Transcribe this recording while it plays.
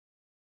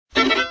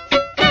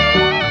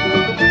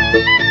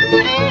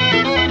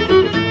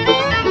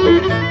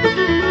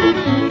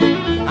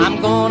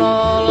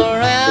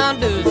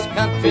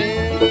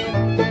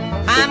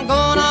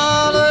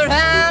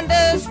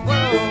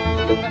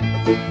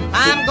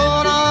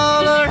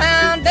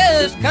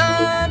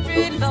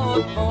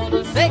for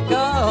the sake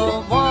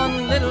of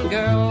one little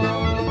girl.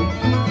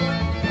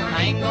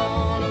 I ain't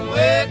gonna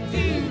work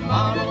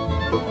tomorrow,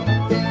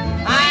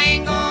 I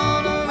ain't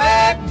gonna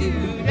work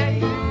today,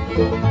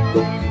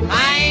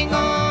 I ain't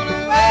gonna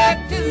work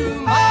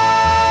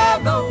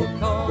tomorrow,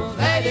 'cause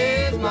that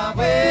is my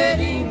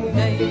wedding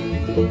day.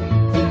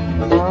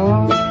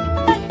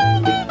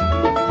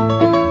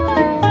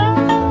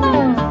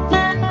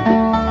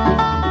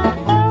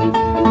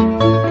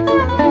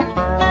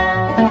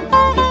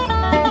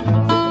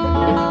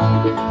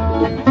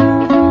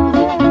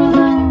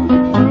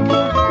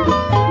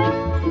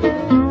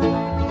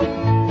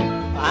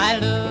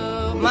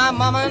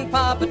 Mama and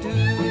Papa too,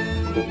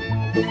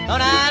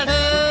 Lord, I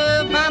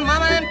love my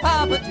mama and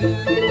Papa too.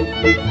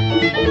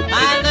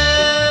 I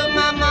love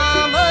my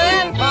mama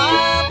and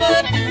Papa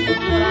too,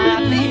 but I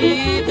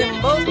leave them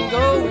both and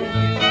go with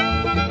you.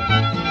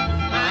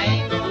 I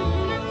ain't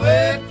gonna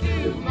work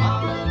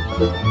tomorrow,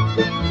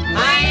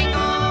 I ain't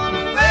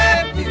gonna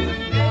work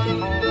today,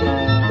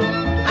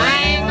 I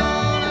ain't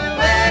gonna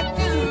work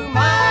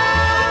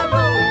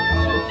tomorrow,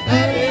 'cause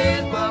that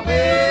is my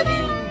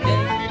wedding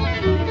day.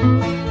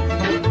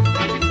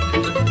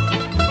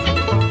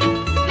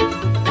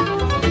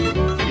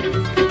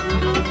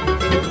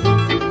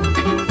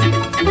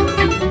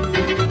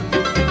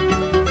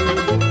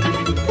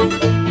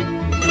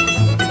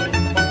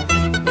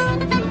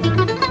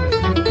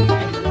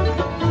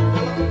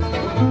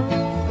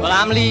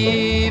 I'm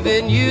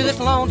leaving you this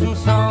lonesome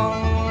song.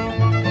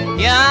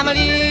 Yeah, I'm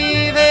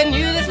leaving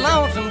you this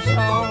lonesome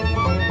song.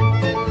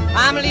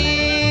 I'm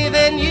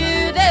leaving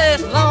you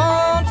this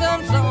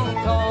lonesome song,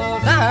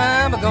 'cause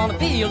I'm gonna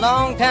be a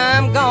long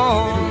time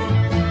gone.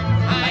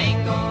 I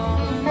ain't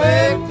gonna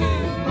work